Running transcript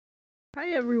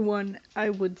Hi everyone, I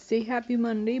would say happy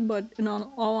Monday, but in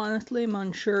all honesty, I'm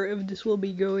unsure if this will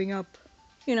be going up,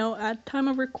 at time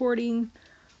of recording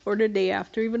or the day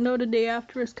after, even though the day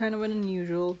after is kind of an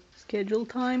unusual schedule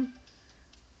time.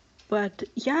 But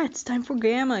yeah, it's time for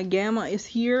Gamma. Gamma is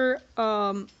here.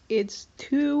 It's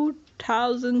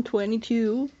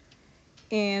 2022,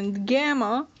 and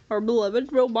Gamma, our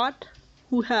beloved robot,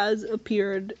 who has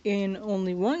appeared in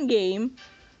only one game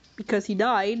because he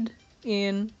died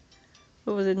in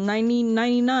what was it,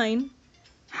 1999,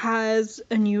 has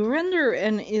a new render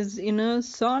and is in a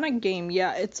Sonic game.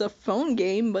 Yeah, it's a phone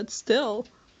game, but still.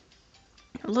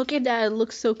 Look at that, it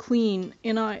looks so clean.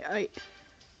 And I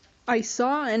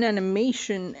saw an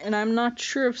animation, and I'm not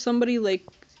sure if somebody like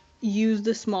used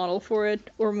this model for it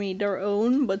or made their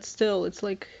own, but still, it's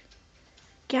like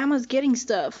Gamma's getting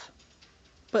stuff.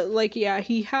 But like, yeah,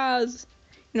 he has,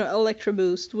 Electro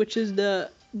Boost, which is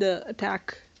the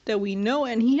attack that we know,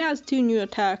 and he has two new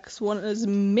attacks. One is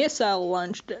missile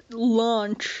launch,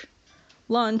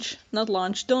 not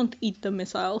launch. Don't eat the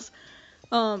missiles.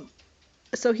 So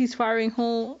he's firing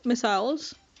whole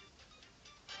missiles.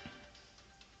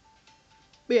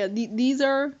 But yeah, these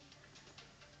are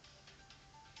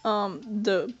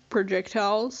the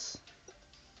projectiles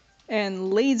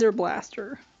and laser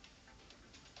blaster,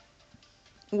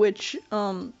 which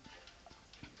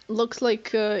looks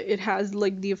like it has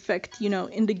like the effect,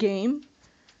 in the game,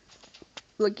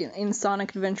 like in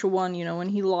Sonic Adventure 1, when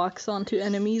he locks onto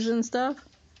enemies and stuff.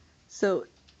 So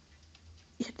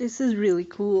yeah, this is really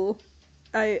cool.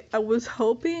 I was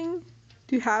hoping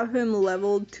to have him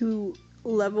leveled to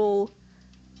level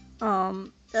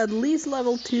at least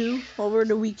level 2 over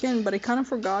the weekend, but I kind of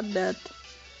forgot that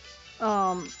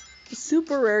um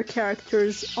super rare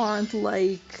characters aren't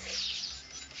like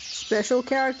special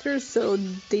characters, so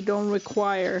they don't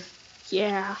require.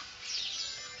 Yeah,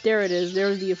 there it is.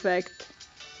 There's the effect.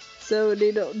 So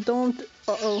they don't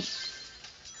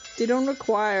they don't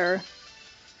require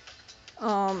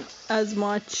as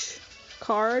much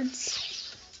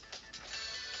cards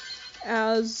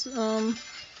as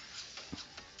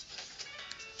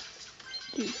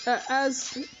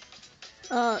as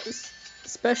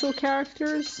special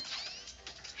characters.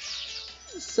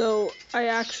 So I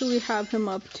actually have him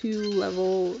up to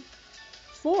level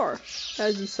 4,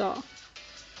 as you saw.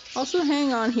 Also,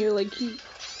 hang on here, like he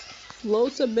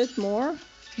floats a bit more.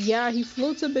 Yeah, he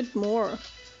floats a bit more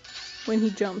when he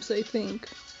jumps, I think.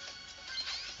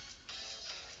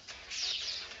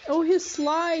 Oh, his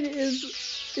slide is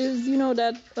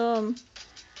that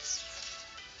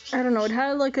I don't know, it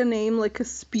had like a name, like a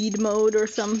speed mode or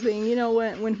something,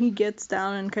 when he gets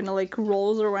down and kind of like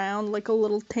rolls around like a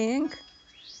little tank.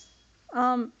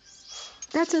 Um,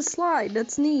 that's a slide,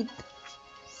 that's neat.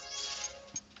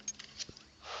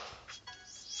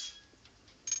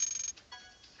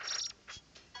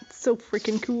 It's so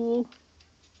freaking cool.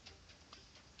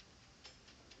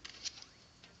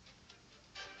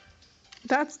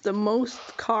 That's the most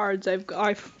cards I've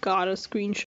got a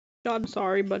screenshot, I'm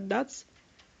sorry, but that's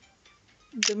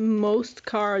the most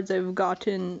cards I've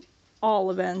gotten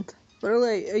all event.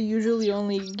 Literally, I usually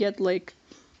only get like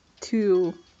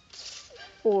 2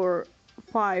 or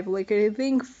 5. Like, I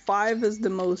think 5 is the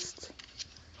most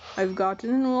I've gotten,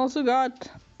 and we also got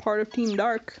part of Team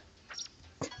Dark.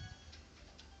 But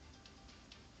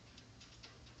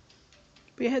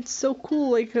yeah, it's so cool.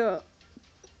 Like,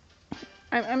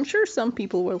 I'm sure some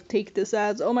people will take this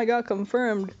as, oh my god,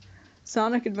 confirmed.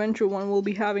 Sonic Adventure 1 will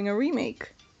be having a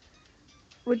remake.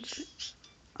 Which,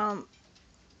 um,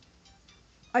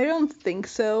 I don't think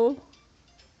so.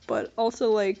 But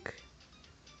also, like,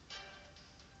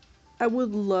 I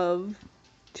would love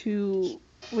to,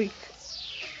 like,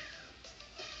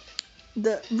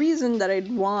 the reason that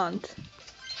I'd want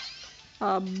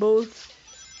both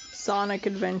Sonic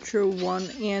Adventure 1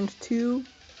 and 2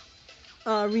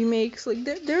 remakes, like,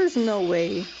 there's no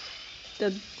way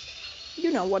that,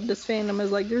 what this fandom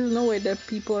is like, there's no way that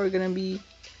people are gonna be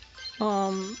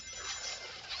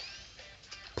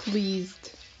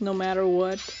pleased no matter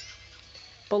what.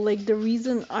 But like, the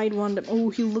reason I'd want them, oh,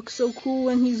 he looks so cool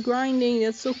when he's grinding,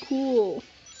 that's so cool.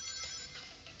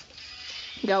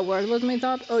 Yeah, what was my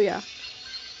thought? Oh yeah,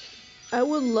 I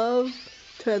would love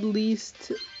to at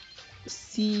least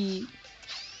see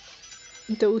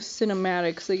those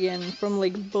cinematics again from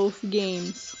like both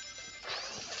games.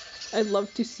 I'd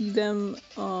love to see them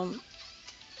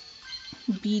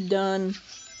be done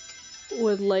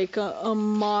with like a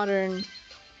modern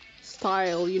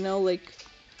style, like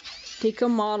take a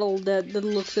model that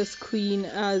looks as clean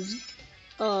as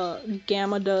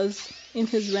Gamma does in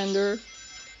his render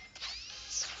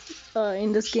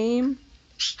in this game,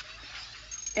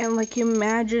 And like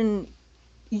imagine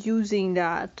using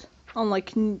that on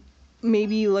like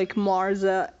maybe like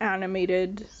Marza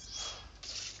animated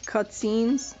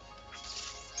cutscenes.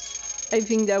 I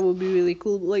think that would be really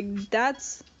cool. Like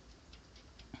that's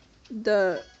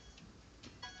the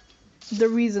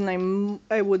reason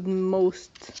I would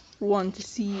most want to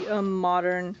see a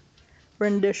modern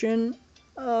rendition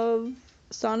of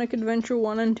Sonic Adventure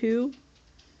 1 and 2,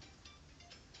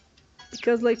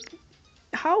 because like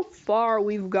how far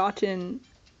we've gotten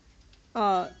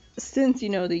since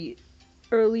the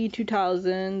early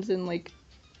 2000s and like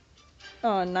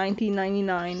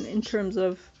 1999 in terms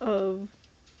of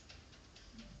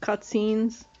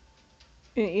cutscenes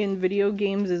in video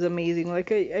games is amazing.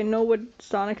 Like I know what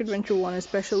Sonic Adventure 1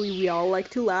 especially, we all like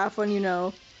to laugh on,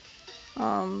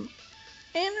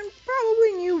 and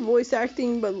probably new voice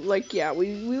acting, but like yeah,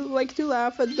 we like to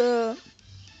laugh at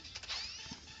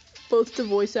both the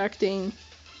voice acting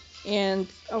and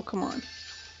oh come on.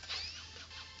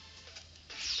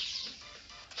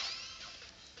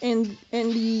 And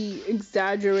the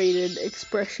exaggerated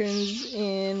expressions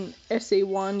in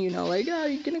SA1, like, oh,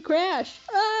 you're gonna crash,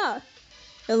 ah!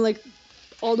 And like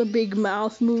all the big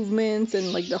mouth movements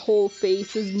and like the whole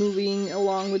face is moving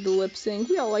along with the lip sync.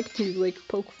 We all like to like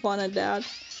poke fun at that.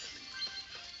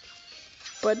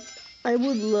 But I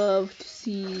would love to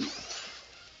see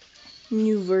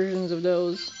new versions of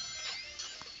those.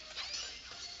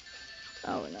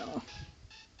 Oh no.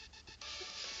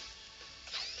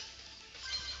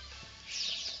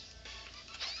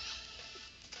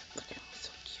 Look at him,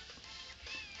 so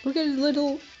cute. Look at his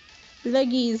little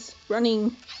leggies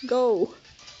running. Go.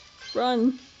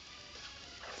 Run.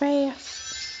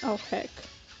 Fast. Oh heck.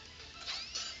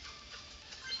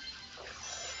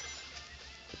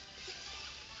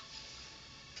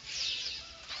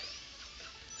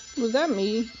 Was that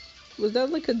me? Was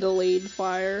that like a delayed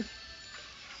fire?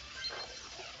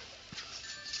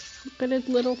 Look at his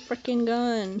little freaking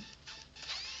gun.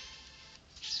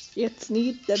 It's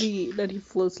neat that he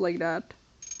floats like that.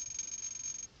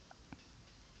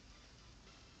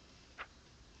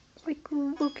 Like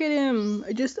look at him.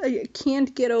 I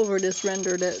can't get over this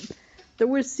render that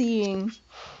we're seeing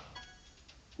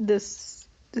this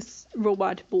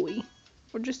robot boy,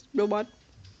 or just robot,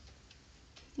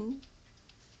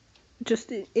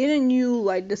 just in a new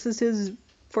light. This is his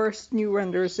first new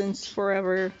render since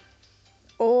forever.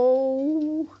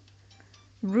 Oh,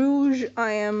 Rouge,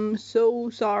 I am so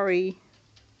sorry.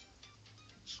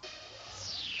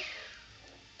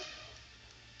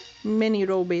 Many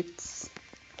robots.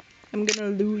 I'm gonna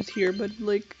lose here, but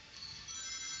like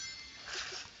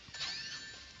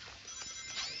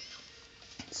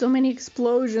so many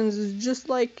explosions is just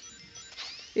like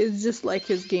his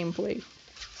gameplay.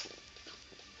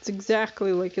 It's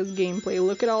exactly like his gameplay.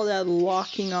 Look at all that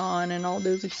locking on and all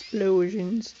those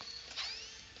explosions.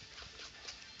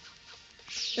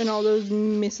 And all those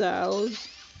missiles.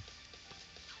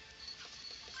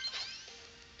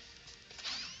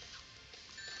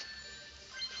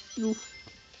 Oof.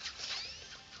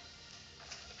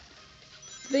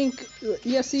 I think,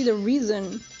 yeah, see, the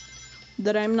reason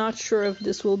that I'm not sure if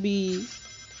this will be,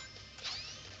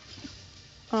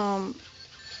 oh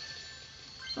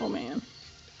man,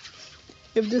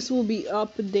 if this will be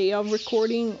up the day of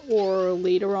recording or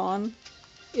later on,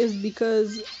 is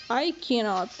because I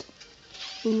cannot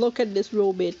look at this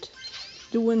robot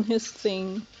doing his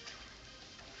thing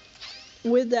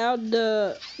without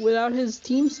his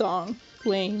theme song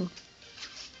playing.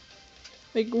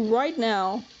 Like right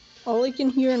now, all I can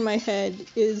hear in my head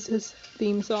is his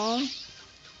theme song.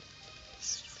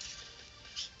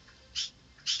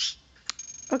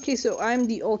 Okay, so I'm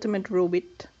the ultimate robot.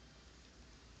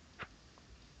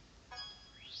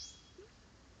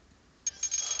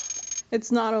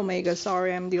 It's not Omega,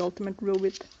 sorry, I'm the ultimate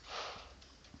robot.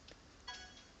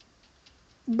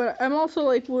 But I'm also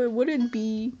like, would it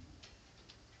be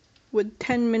with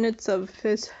 10 minutes of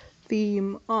his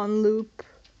theme on loop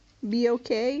be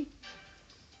okay?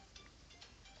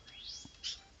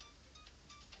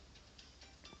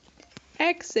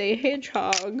 X-A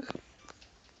Hedgehog.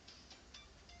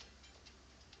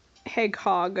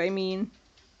 Hedgehog, I mean.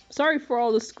 Sorry for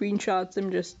all the screenshots,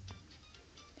 I'm just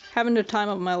having the time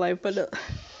of my life, but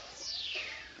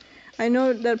I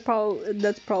know that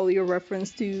that's probably a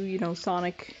reference to,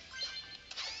 Sonic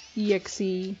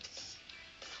EXE,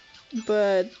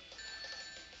 but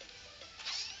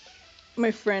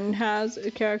my friend has a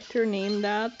character named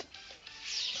that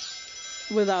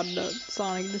without the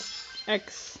Sonic, just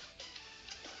X.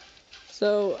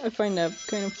 So I find that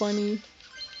kind of funny.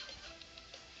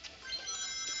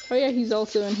 Oh yeah, he's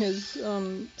also in his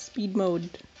speed mode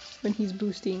when he's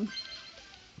boosting.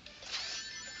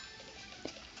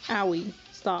 Owie.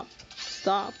 Stop.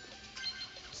 Stop.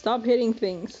 Stop hitting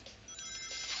things.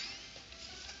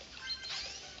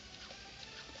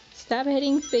 Stop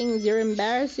hitting things. You're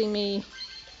embarrassing me.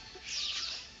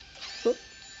 Oop.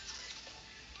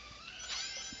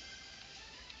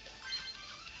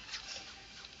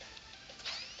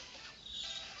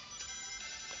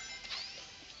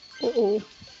 Uh-oh.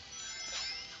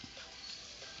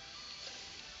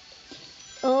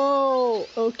 Oh,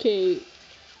 okay.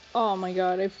 Oh my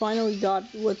god, I finally got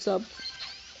what's up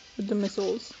with the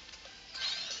missiles.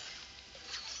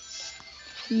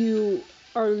 You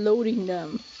are loading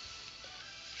them.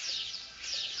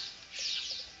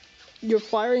 You're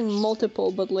firing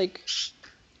multiple, but like,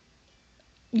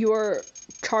 you are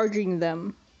charging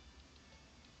them.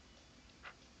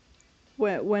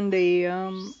 When they,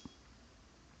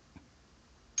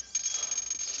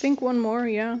 think one more,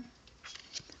 yeah.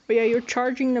 But yeah, you're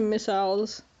charging the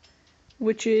missiles,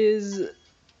 which is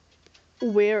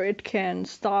where it can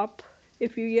stop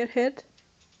if you get hit.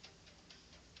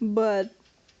 But,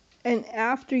 and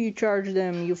after you charge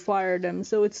them, you fire them,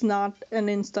 so it's not an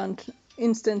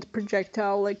instant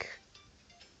projectile like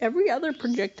every other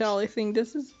projectile. I think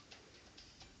this is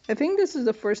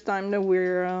the first time that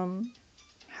we're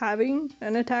having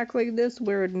an attack like this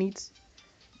where it needs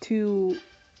to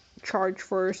charge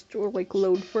first or like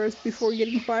load first before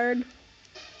getting fired.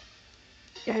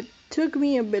 It took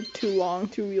me a bit too long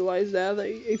to realize that,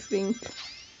 I think.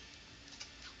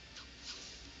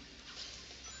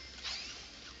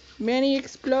 Many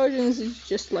explosions is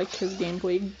just like his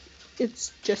gameplay.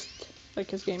 It's just like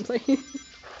his gameplay.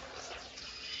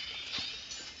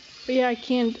 But yeah, I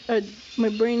can't, my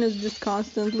brain is just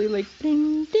constantly like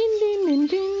ding, ding, ding, ding,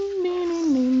 ding,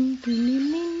 ding, ding,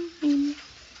 ding, ding, ding.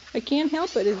 I can't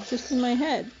help it, it's just in my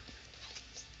head.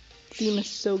 Theme is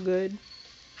so good.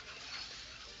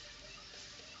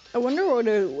 I wonder what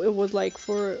it was like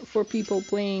for people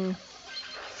playing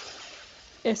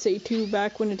SA2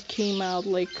 back when it came out.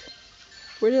 Like,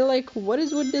 were they like, what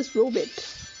is with this robot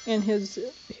and his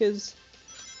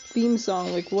theme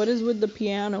song? Like, what is with the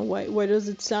piano? Why does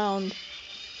it sound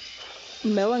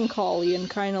melancholy and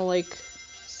kind of like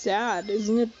sad?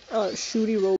 Isn't it a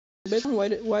shooty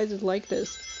robot? Why is it like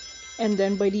this? And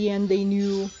then by the end they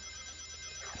knew.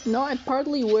 No, I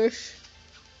partly wish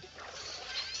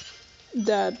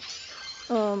that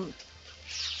I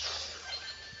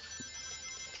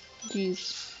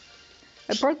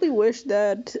partly wish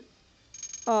that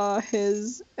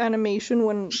his animation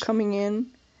when coming in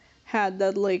had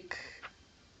that like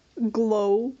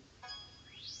glow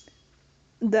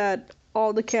that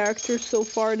all the characters so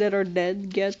far that are dead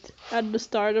get at the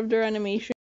start of their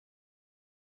animation,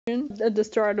 at the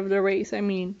start of the race, I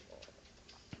mean.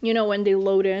 You know, when they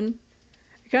load in.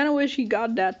 I kind of wish he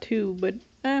got that too, but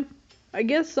I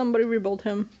guess somebody rebuilt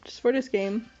him just for this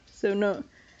game. So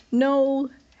no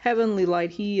heavenly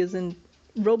light. He isn't.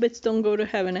 Robots don't go to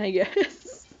heaven, I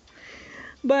guess.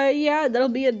 But yeah, that'll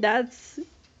be it. That's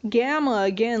Gamma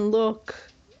again. Look,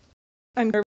 I'm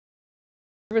nervous.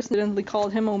 Accidentally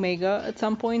called him Omega at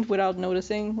some point without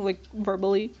noticing, like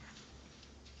verbally.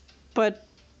 But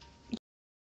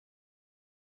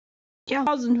yeah,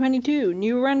 2022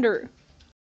 new render.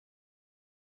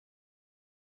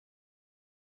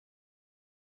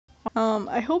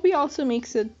 I hope he also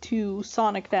makes it to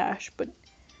Sonic Dash, but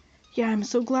yeah, I'm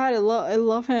so glad. I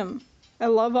love him. I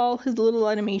love all his little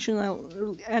animations.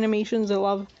 I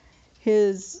love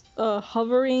his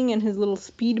hovering and his little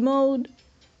speed mode.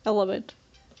 I love it.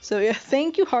 So yeah,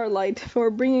 thank you Heartlight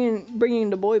for bringing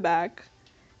the boy back.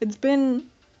 It's been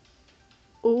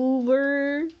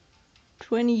over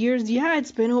 20 years. Yeah,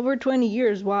 it's been over 20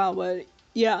 years. Wow, but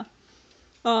yeah.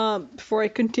 Before I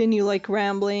continue like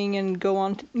rambling and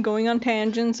going on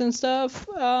tangents and stuff,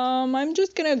 I'm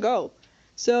just gonna go.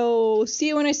 So see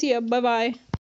you when I see you. Bye bye.